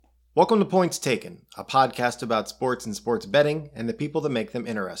Welcome to Points Taken, a podcast about sports and sports betting and the people that make them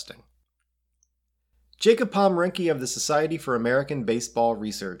interesting. Jacob Pomrenke of the Society for American Baseball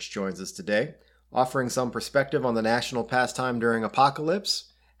Research joins us today, offering some perspective on the national pastime during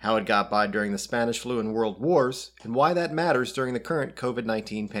apocalypse, how it got by during the Spanish flu and world wars, and why that matters during the current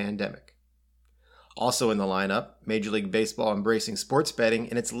COVID-19 pandemic. Also in the lineup, Major League Baseball embracing sports betting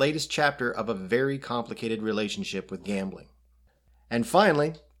in its latest chapter of a very complicated relationship with gambling. And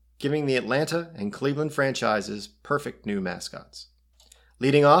finally, giving the Atlanta and Cleveland franchises perfect new mascots.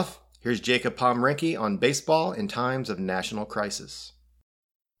 Leading off, here's Jacob Pomrenke on baseball in times of national crisis.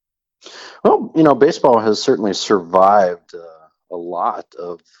 Well, baseball has certainly survived a lot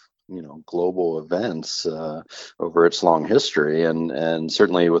of global events over its long history, and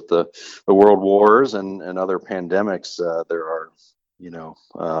certainly with the world wars and other pandemics, there are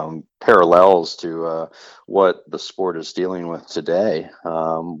parallels to what the sport is dealing with today.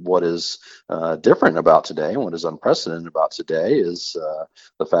 What is different about today and what is unprecedented about today is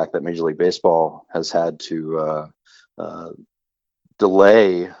the fact that Major League Baseball has had to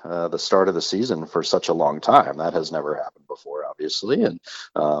delay the start of the season for such a long time. That has never happened before, obviously, and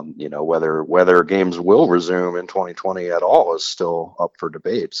whether games will resume in 2020 at all is still up for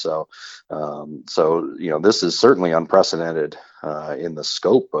debate. So this is certainly unprecedented in the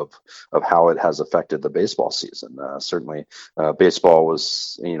scope of how it has affected the baseball season. Certainly, baseball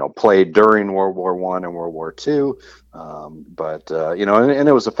was played during World War I and World War II, but and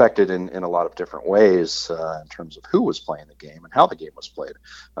it was affected in a lot of different ways in terms of who was playing the game and how the game was played.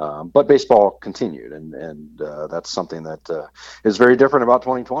 But baseball continued, and that's something that is very different about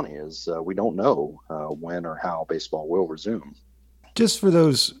 2020. Is we don't know when or how baseball will resume. Just for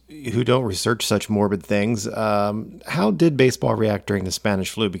those who don't research such morbid things, how did baseball react during the Spanish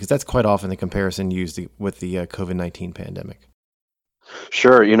flu? Because that's quite often the comparison used with the COVID-19 pandemic.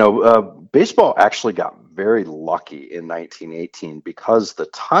 Sure. Baseball actually got very lucky in 1918 because the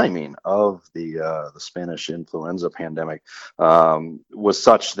timing of the Spanish influenza pandemic was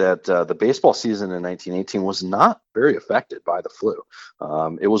such that the baseball season in 1918 was not very affected by the flu.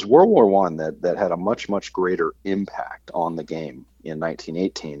 It was World War I that had a much greater impact on the game in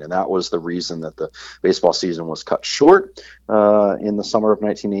 1918, and that was the reason that the baseball season was cut short in the summer of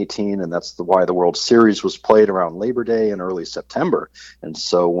 1918, and that's why the World Series was played around Labor Day in early September. And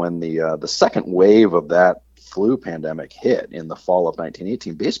so when the second wave of that flu pandemic hit in the fall of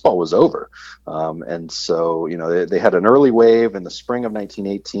 1918, baseball was over. And so, they had an early wave in the spring of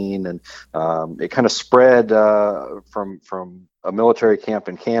 1918, and it kind of spread from a military camp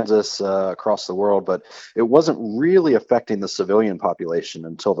in Kansas across the world, but it wasn't really affecting the civilian population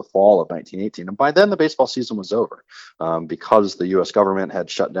until the fall of 1918. And by then, the baseball season was over because the U.S. government had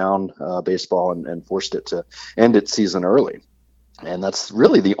shut down baseball and forced it to end its season early. And that's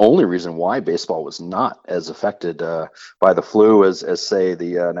really the only reason why baseball was not as affected by the flu as say,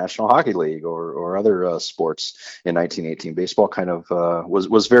 the National Hockey League or other sports in 1918. Baseball kind of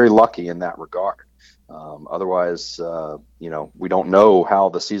was very lucky in that regard. Otherwise, we don't know how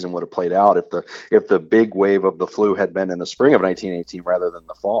the season would have played out if the big wave of the flu had been in the spring of 1918 rather than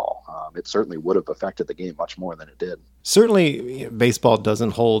the fall. It certainly would have affected the game much more than it did. Certainly, baseball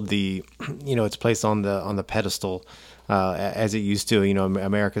doesn't hold the its place on the pedestal as it used to.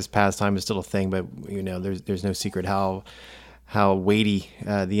 America's pastime is still a thing, but there's no secret how weighty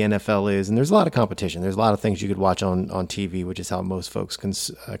the NFL is, and there's a lot of competition. There's a lot of things you could watch on TV, which is how most folks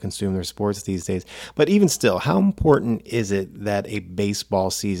consume their sports these days. But even still, how important is it that a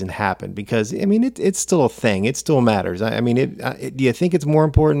baseball season happen? Because it's still a thing. It still matters. Do you think it's more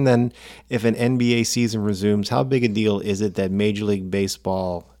important than if an NBA season resumes? How big a deal is it that Major League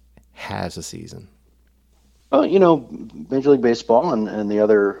Baseball has a season? Well, Major League Baseball and the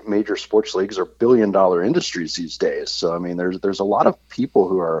other major sports leagues are billion-dollar industries these days. So, there's a lot of people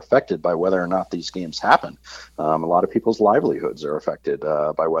who are affected by whether or not these games happen. A lot of people's livelihoods are affected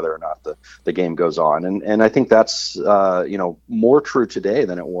by whether or not the game goes on. And I think that's, more true today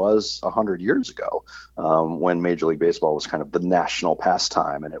than it was 100 years ago when Major League Baseball was kind of the national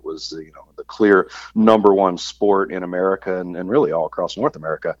pastime. And it was, the clear number one sport in America and really all across North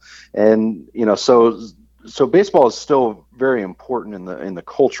America. And, so baseball is still very important in the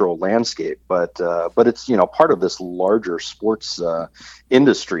cultural landscape, but it's part of this larger sports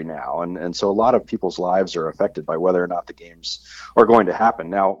industry now, and so a lot of people's lives are affected by whether or not the games are going to happen.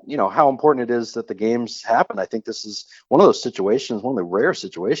 Now, how important it is that the games happen. I think this is one of those situations, one of the rare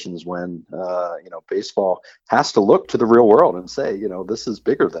situations when baseball has to look to the real world and say, this is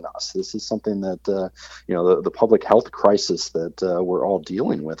bigger than us. This is something that the public health crisis that we're all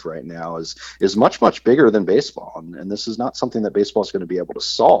dealing with right now is much bigger than baseball, and this is not not something that baseball is going to be able to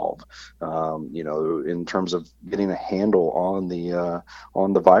solve, in terms of getting a handle on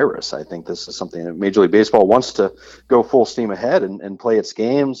the virus. I think this is something that Major League Baseball wants to go full steam ahead and play its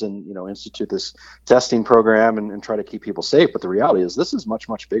games and, institute this testing program and try to keep people safe. But the reality is this is much,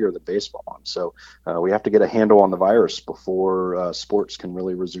 much bigger than baseball. And so we have to get a handle on the virus before sports can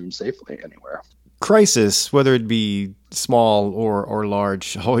really resume safely anywhere. Crisis, whether it be small or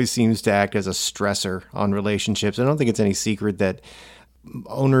large, always seems to act as a stressor on relationships. I don't think it's any secret that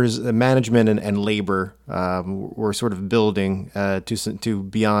owners, management, and labor were sort of building to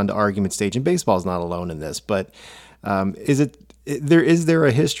beyond argument stage. And baseball is not alone in this. But is there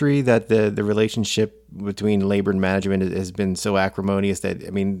a history that the relationship between labor and management has been so acrimonious that,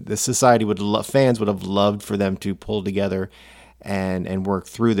 the society fans would have loved for them to pull together and work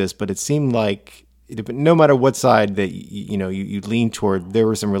through this, but it seemed like no matter what side that you lean toward, there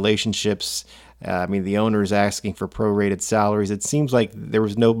were some relationships. The owners asking for prorated salaries. It seems like there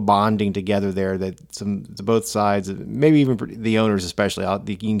was no bonding together there. That both sides, maybe even the owners especially,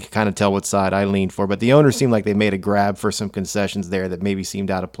 you can kind of tell what side I lean for. But the owners seemed like they made a grab for some concessions there that maybe seemed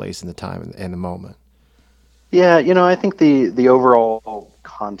out of place in the time and the moment. Yeah, I think the overall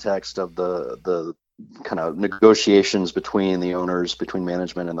context of the kind of negotiations between the owners, between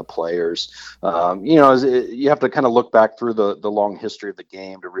management and the players. You have to kind of look back through the long history of the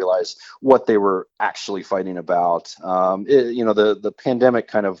game to realize what they were actually fighting about. The pandemic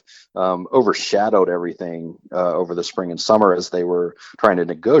kind of overshadowed everything over the spring and summer as they were trying to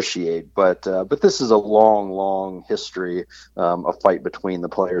negotiate. But this is a long history, a fight between the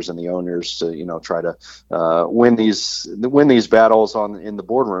players and the owners to try to win these battles in the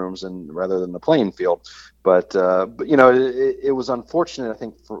boardrooms and rather than the playing field. But it was unfortunate, I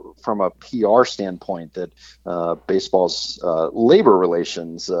think, from a PR standpoint that baseball's labor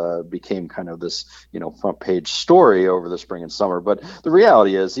relations became kind of this, front page story over the spring and summer. But the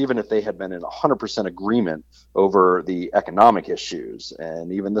reality is, even if they had been in 100% agreement over the economic issues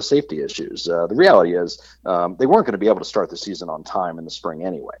and even the safety issues, the reality is they weren't going to be able to start the season on time in the spring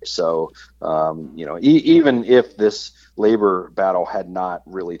anyway. So, even if this labor battle had not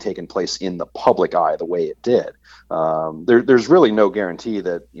really taken place in the public eye the way it did, there's really no guarantee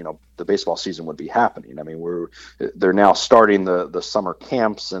that the baseball season would be happening. They're now starting the summer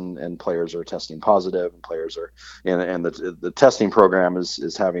camps and players are testing positive and players are and the testing program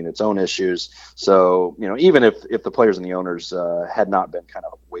is having its own issues. So even if the players and the owners had not been kind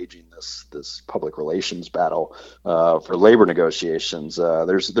of waging this public relations battle for labor negotiations,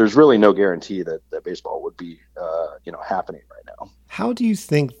 there's really no guarantee that baseball would be happening right now. How do you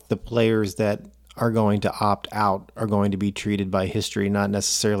think the players that are going to opt out are going to be treated by history, not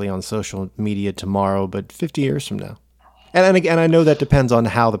necessarily on social media tomorrow, but 50 years from now? And again, I know that depends on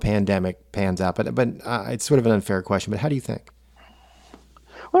how the pandemic pans out, but it's sort of an unfair question, but how do you think?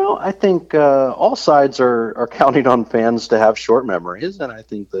 Well, I think all sides are counting on fans to have short memories, and I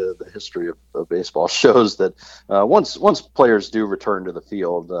think the history of baseball shows that once players do return to the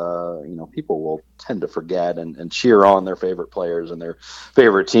field, people will tend to forget and cheer on their favorite players and their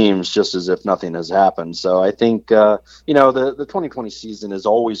favorite teams just as if nothing has happened. So I think the 2020 season is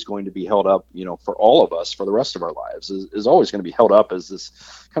always going to be held up, for all of us for the rest of our lives is always going to be held up as this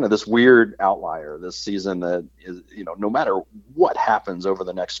kind of this weird outlier this season that is, no matter what happens over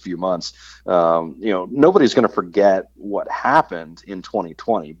the next few months, nobody's going to forget what happened in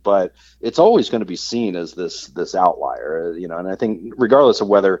 2020, but it's always going to be seen as this outlier, and I think regardless of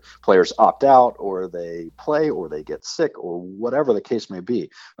whether players opt out or they play or they get sick or whatever the case may be,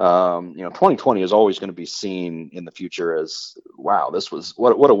 2020 is always going to be seen in the future as, wow, this was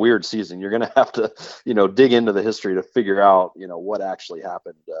what a weird season. You're going to have to, dig into the history to figure out, what actually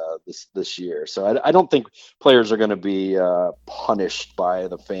happened this year. So I don't think players are going to be punished by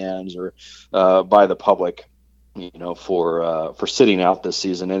the fans or by the public, for sitting out this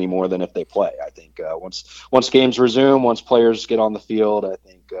season any more than if they play. I think once games resume, once players get on the field, I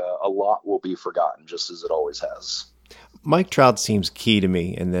think a lot will be forgotten, just as it always has. Mike Trout seems key to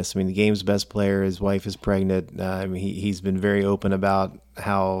me in this. The game's best player, his wife is pregnant. He's been very open about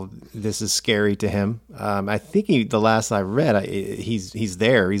how this is scary to him. I think the last I read, he's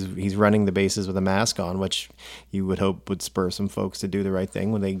there. He's running the bases with a mask on, which you would hope would spur some folks to do the right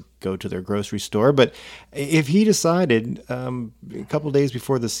thing when they go to their grocery store. But if he decided a couple days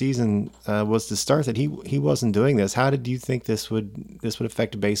before the season was to start that he wasn't doing this, how did you think this would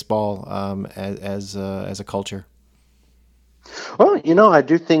affect baseball as a culture? Well, I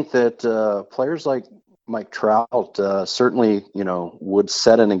do think that players like Mike Trout certainly, would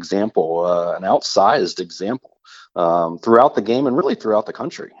set an example, an outsized example throughout the game and really throughout the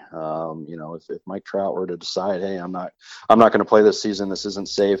country. If Mike Trout were to decide, hey, I'm not going to play this season. This isn't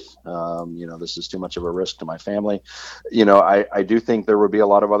safe. This is too much of a risk to my family. I do think there would be a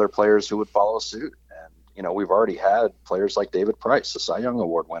lot of other players who would follow suit. We've already had players like David Price, the Cy Young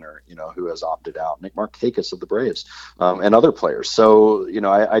Award winner, who has opted out, Nick Markakis of the Braves, and other players. So,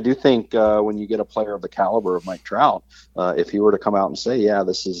 I do think when you get a player of the caliber of Mike Trout, if he were to come out and say, yeah,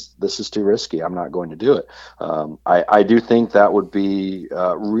 this is too risky, I'm not going to do it. I do think that would be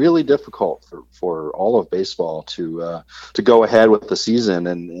really difficult for all of baseball to go ahead with the season.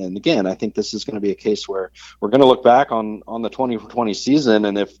 And again, I think this is going to be a case where we're going to look back on the 2020 season,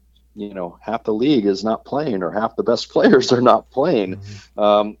 and if half the league is not playing or half the best players are not playing,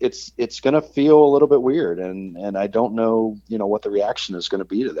 it's going to feel a little bit weird. And I don't know, what the reaction is going to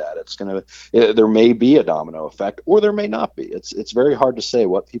be to that. There may be a domino effect or there may not be. It's very hard to say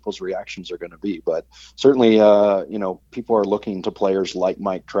what people's reactions are going to be, but certainly, people are looking to players like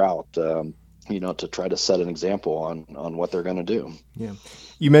Mike Trout, to try to set an example on what they're going to do. Yeah.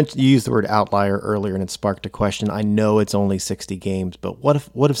 You used the word outlier earlier, and it sparked a question. I know it's only 60 games, but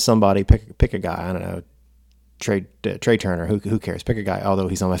what if somebody pick a guy, I don't know, Trey Turner, who cares? Pick a guy, although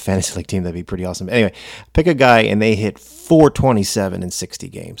he's on my fantasy league team, that'd be pretty awesome. Anyway, pick a guy and they hit 427 in 60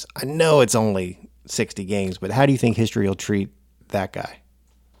 games. I know it's only 60 games, but how do you think history will treat that guy?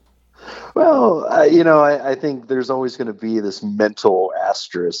 Well, I think there's always going to be this mental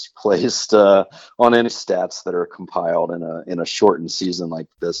asterisk placed on any stats that are compiled in a shortened season like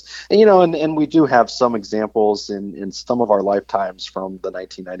this. And we do have some examples in some of our lifetimes from the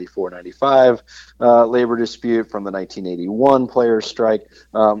 1994-95 labor dispute, from the 1981 players' strike,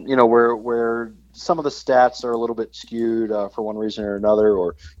 where some of the stats are a little bit skewed for one reason or another,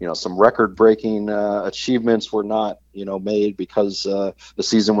 or some record-breaking achievements were not made because the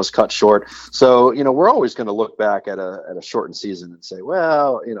season was cut short. So we're always going to look back at a shortened season and say,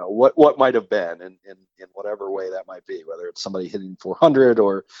 well, what might have been in whatever way that might be, whether it's somebody hitting 400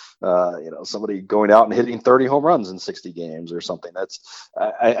 or somebody going out and hitting 30 home runs in 60 games or something.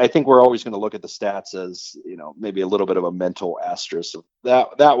 I think we're always going to look at the stats as maybe a little bit of a mental asterisk.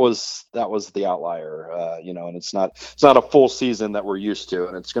 That was the outlier, and it's not a full season that we're used to,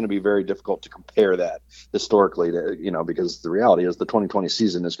 and it's going to be very difficult to compare that historically to, because the reality is the 2020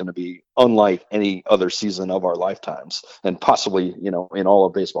 season is going to be unlike any other season of our lifetimes, and possibly in all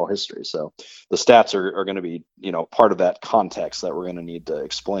of baseball history. So the stats are going to be part of that context that we're going to need to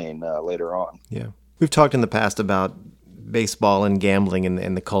explain later on. Yeah, we've talked in the past about baseball and gambling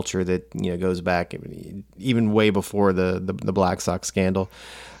and the culture that goes back even way before the Black Sox scandal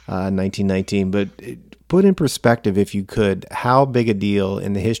in 1919. But put in perspective, if you could, how big a deal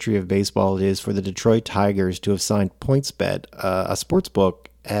in the history of baseball it is for the Detroit Tigers to have signed PointsBet, a sports book,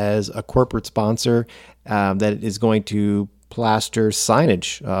 as a corporate sponsor that is going to plaster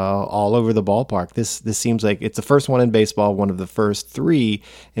signage all over the ballpark. This seems like it's the first one in baseball, one of the first three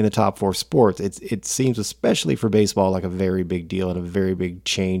in the top four sports. It seems, especially for baseball, like a very big deal and a very big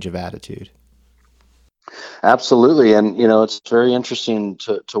change of attitude. Absolutely. And, it's very interesting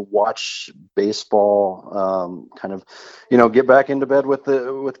to watch baseball kind of, get back into bed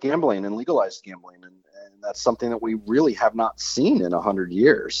with gambling and legalized gambling. And that's something that we really have not seen in 100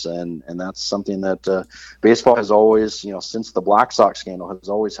 years. And that's something that baseball has always, since the Black Sox scandal, has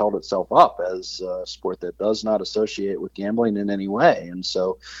always held itself up as a sport that does not associate with gambling in any way. And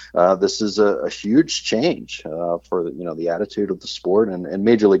so this is a huge change for, the attitude of the sport and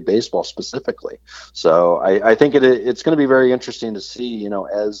Major League Baseball specifically. So I think it's going to be very interesting to see,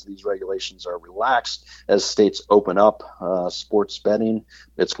 as these regulations are relaxed, as states open up sports betting,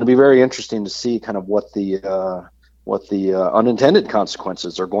 it's going to be very interesting to see kind of what the unintended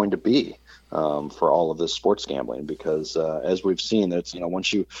consequences are going to be for all of this sports gambling, because as we've seen, that's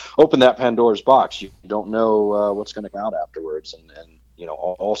once you open that Pandora's box, you don't know what's going to come out afterwards, and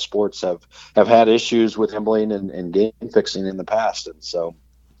all sports have had issues with gambling and game fixing in the past, and so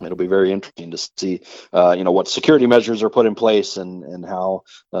it'll be very interesting to see what security measures are put in place and how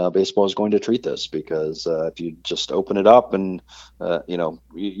baseball is going to treat this, because if you just open it up and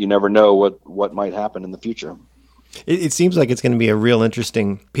you never know what might happen in the future. It seems like it's going to be a real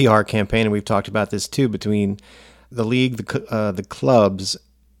interesting PR campaign, and we've talked about this too, between the league, the clubs,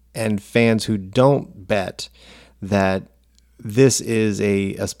 and fans who don't bet, that this is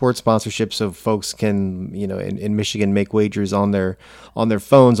a sports sponsorship, so folks can, in Michigan, make wagers on their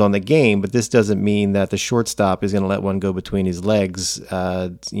phones on the game. But this doesn't mean that the shortstop is going to let one go between his legs,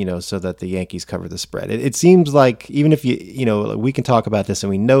 so that the Yankees cover the spread. It seems like, even if we can talk about this and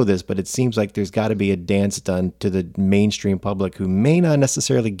we know this, but it seems like there's got to be a dance done to the mainstream public who may not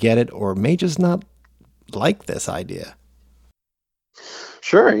necessarily get it, or may just not like this idea.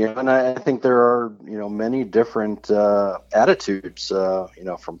 Sure, and I think there are many different attitudes,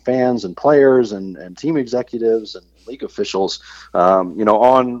 from fans and players and team executives and league officials,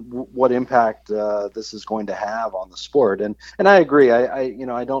 on what impact this is going to have on the sport. And I agree.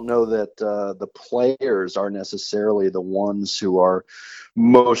 I don't know that the players are necessarily the ones who are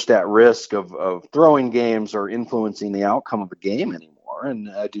most at risk of throwing games or influencing the outcome of a game anymore.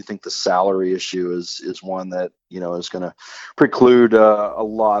 And I do think the salary issue is one that is going to preclude a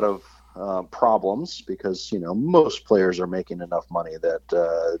lot of problems, because most players are making enough money that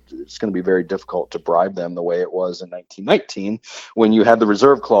it's going to be very difficult to bribe them the way it was in 1919, when you had the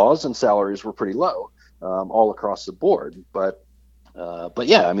reserve clause and salaries were pretty low all across the board. But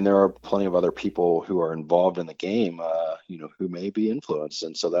yeah, I mean, there are plenty of other people who are involved in the game, who may be influenced.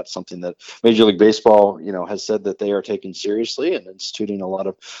 And so that's something that Major League Baseball, has said that they are taking seriously and instituting a lot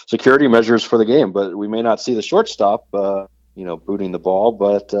of security measures for the game. But we may not see the shortstop, booting the ball,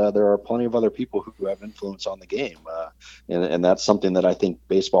 but there are plenty of other people who have influence on the game. And that's something that I think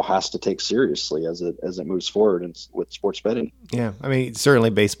baseball has to take seriously as it moves forward with sports betting. Yeah. I mean,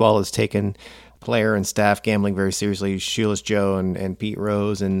 certainly baseball has taken player and staff gambling very seriously. Shoeless Joe and Pete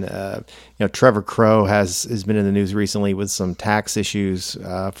Rose, and Trevor Crowe has been in the news recently with some tax issues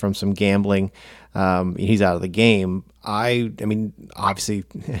from some gambling. He's out of the game. I mean, obviously,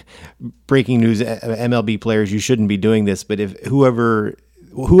 breaking news: MLB players, you shouldn't be doing this. But if whoever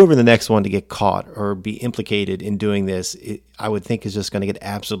the next one to get caught or be implicated in doing this, I would think is just going to get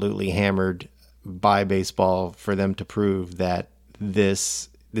absolutely hammered by baseball for them to prove that this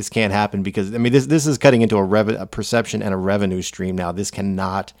can't happen, because I mean this is cutting into a perception and a revenue stream now. There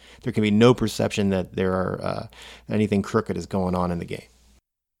can be no perception that there are anything crooked is going on in the game.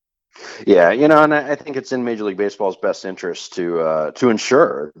 Yeah, and I think it's in Major League Baseball's best interest to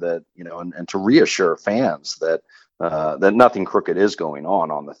ensure that and to reassure fans that nothing crooked is going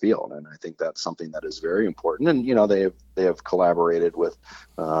on the field. And I think that's something that is very important. And they have collaborated with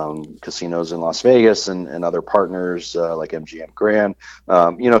casinos in Las Vegas and other partners like MGM Grand,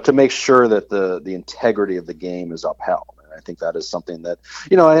 to make sure that the integrity of the game is upheld. And I think that is something that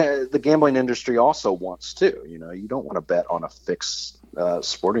the gambling industry also wants too. You don't want to bet on a fixed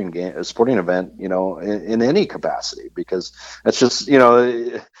sporting event, in any capacity, because that's just,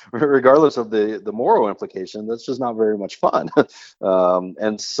 regardless of the moral implication, that's just not very much fun.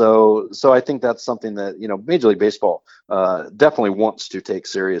 And so I think that's something that, Major League Baseball definitely wants to take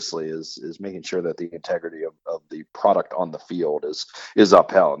seriously, is making sure that the integrity of the product on the field is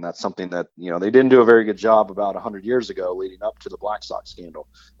upheld. And that's something that, they didn't do a very good job about 100 years ago leading up to the Black Sox scandal.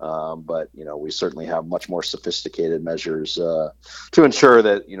 But, we certainly have much more sophisticated measures to ensure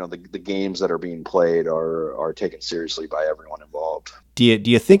that the games that are being played are taken seriously by everyone involved. Do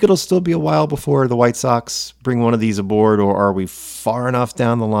you think it'll still be a while before the White Sox bring one of these aboard, or are we far enough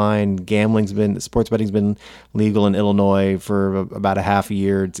down the line? Sports betting's been legal in Illinois for about a half a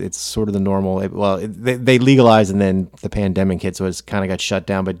year. It's sort of the normal. They legalized and then the pandemic hit, so it's kind of got shut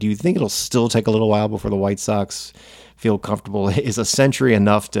down. But do you think it'll still take a little while before the White Sox feel comfortable? Is a century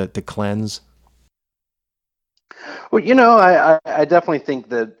enough to cleanse? Well, I definitely think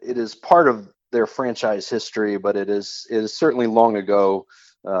that it is part of their franchise history, but it is certainly long ago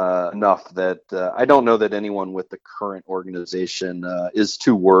enough that I don't know that anyone with the current organization is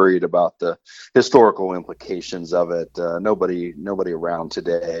too worried about the historical implications of it. Nobody around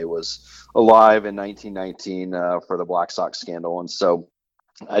today was alive in 1919 for the Black Sox scandal, and so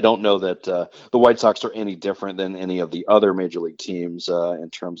I don't know that the White Sox are any different than any of the other major league teams in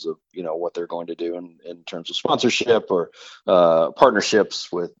terms of what they're going to do in terms of sponsorship or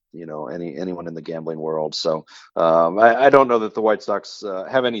partnerships with anyone in the gambling world. So I don't know that the White Sox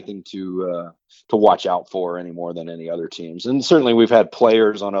have anything to watch out for any more than any other teams. And certainly we've had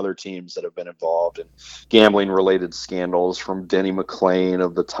players on other teams that have been involved in gambling related scandals, from Denny McClain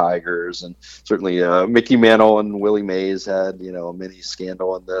of the Tigers, and certainly Mickey Mantle and Willie Mays had a mini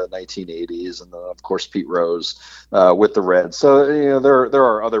scandal in the 1980s, and then of course Pete Rose with the Reds. So there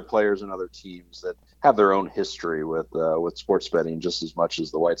are other players and other teams that have their own history with sports betting just as much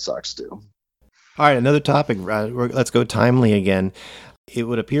as the White Sox do. All right, another topic. Let's go timely again. It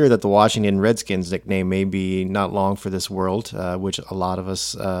would appear that the Washington Redskins nickname may be not long for this world, which a lot of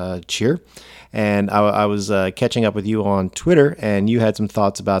us cheer. And I was catching up with you on Twitter, and you had some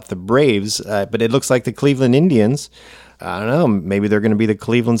thoughts about the Braves, but it looks like the Cleveland Indians, I don't know, maybe they're going to be the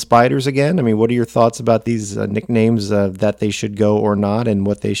Cleveland Spiders again. I mean, what are your thoughts about these nicknames, that they should go or not, and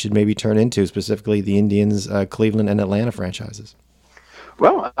what they should maybe turn into, specifically the Indians, Cleveland, and Atlanta franchises?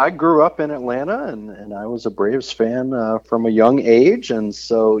 Well, I grew up in Atlanta, and I was a Braves fan from a young age, and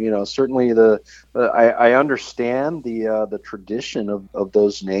so certainly I understand the tradition of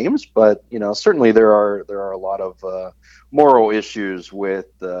those names, but certainly there are a lot of moral issues with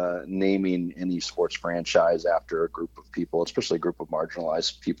naming any sports franchise after a group of people, especially a group of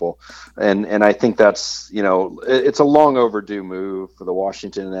marginalized people, and I think that's it's a long overdue move for the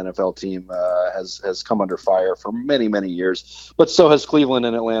Washington NFL team. Has come under fire for many years, but so has Cleveland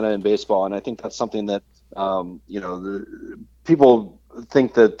and Atlanta in baseball, and I think that's something that the people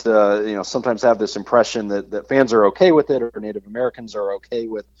think that sometimes have this impression that fans are okay with it, or Native Americans are okay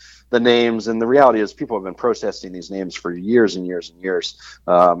with the names, and the reality is people have been protesting these names for years and years and years,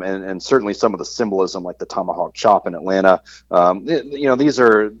 and certainly some of the symbolism, like the tomahawk chop in Atlanta,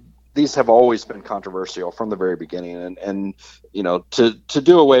 these have always been controversial from the very beginning, and to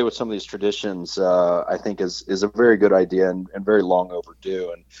do away with some of these traditions, I think is a very good idea, and very long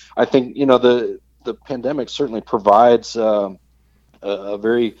overdue. And I think the pandemic certainly provides a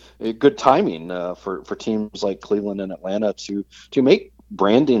very good timing for teams like Cleveland and Atlanta to make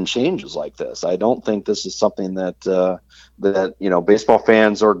branding changes like this. I don't think this is something that baseball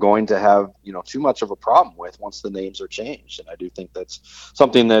fans are going to have too much of a problem with once the names are changed. And I do think that's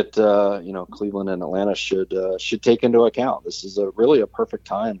something that Cleveland and Atlanta should take into account. This is really a perfect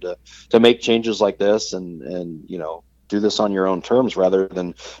time to make changes like this, and do this on your own terms rather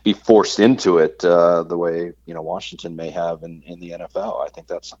than be forced into it the way Washington may have in the NFL. I think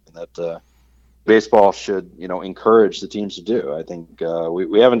that's something that baseball should encourage the teams to do. I think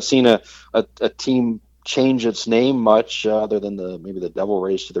we haven't seen a team change its name much, other than maybe the Devil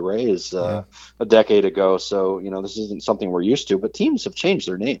Rays to the Rays a decade ago. So this isn't something we're used to, but teams have changed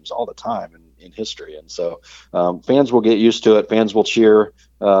their names all the time in history, and so fans will get used to it. Fans will cheer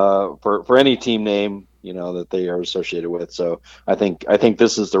for any team name that they are associated with. So I think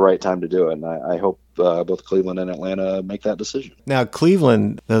this is the right time to do it, and I hope both Cleveland and Atlanta make that decision. Now,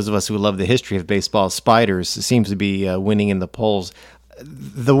 Cleveland, those of us who love the history of baseball, Spiders, seems to be winning in the polls.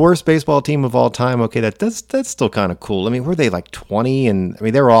 The worst baseball team of all time. Okay, that's still kind of cool. I mean, were they like 20? And I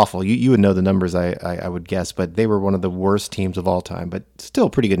mean, they were awful. You would know the numbers, I would guess, but they were one of the worst teams of all time. But still, a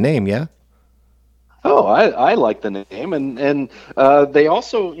pretty good name, yeah. Oh, I like the name, and they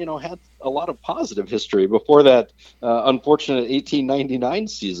also had a lot of positive history before that unfortunate 1899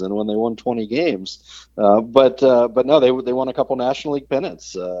 season when they won 20 games. But no, they won a couple National League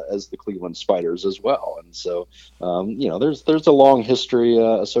pennants as the Cleveland Spiders as well, and so there's a long history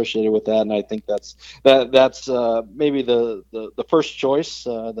associated with that, and I think that's maybe the first choice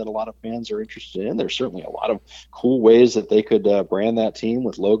that a lot of fans are interested in. There's certainly a lot of cool ways that they could brand that team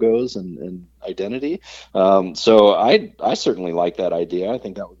with logos and identity. So I certainly like that idea. I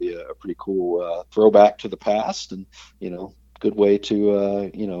think that would be a pretty cool throwback to the past, and good way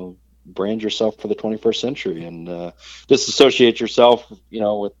to brand yourself for the 21st century, and disassociate yourself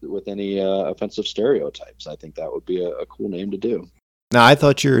with any offensive stereotypes. I think that would be a cool name to do. Now, I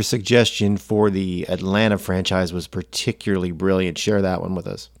thought your suggestion for the Atlanta franchise was particularly brilliant. Share that one with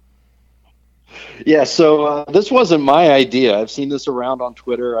us. Yeah, so this wasn't my idea. I've seen this around on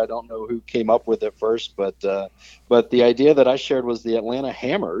Twitter. I don't know who came up with it first, but the idea that I shared was the Atlanta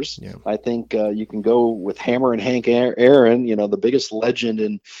Hammers. Yeah. I think you can go with Hammer and Hank Aaron, the biggest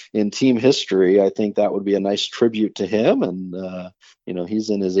legend in team history. I think that would be a nice tribute to him, and he's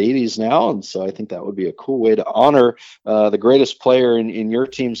in his 80s now, and so I think that would be a cool way to honor the greatest player in your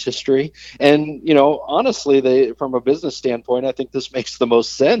team's history. And honestly, from a business standpoint, I think this makes the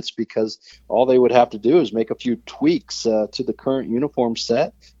most sense, because all they would have to do is make a few tweaks to the current uniform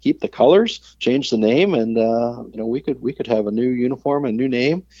set, keep the colors, change the name, and we could have a new uniform, a new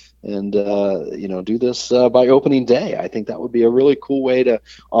name, and do this by opening day. I think that would be a really cool way to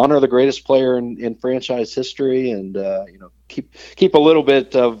honor the greatest player in franchise history, and keep a little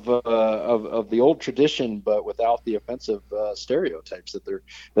bit of the old tradition, but without the offensive stereotypes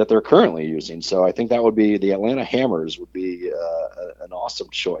that they're currently using. So I think that would be the Atlanta Hammers would be an awesome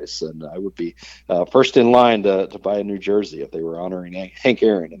choice, and I would be first in line to buy a new jersey if they were honoring Hank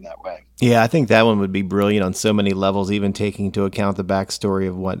Aaron in that way. Yeah, I think that one would be brilliant on so many levels, even taking into account the backstory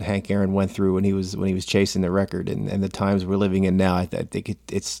of what Hank Aaron went through when he was chasing the record, and the times we're living in now. I think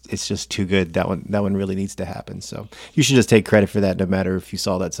it's just too good. That one really needs to happen. So you should just take credit for that, no matter if you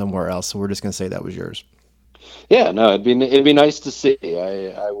saw that somewhere else. So we're just going to say that was yours. Yeah, no, it'd be nice to see.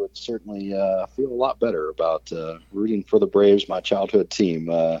 I would certainly feel a lot better about rooting for the Braves, my childhood team,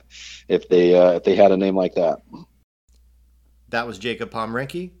 if they had a name like that. That was Jacob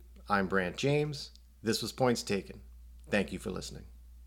Pomrenke. I'm Brant James. This was Points Taken. Thank you for listening.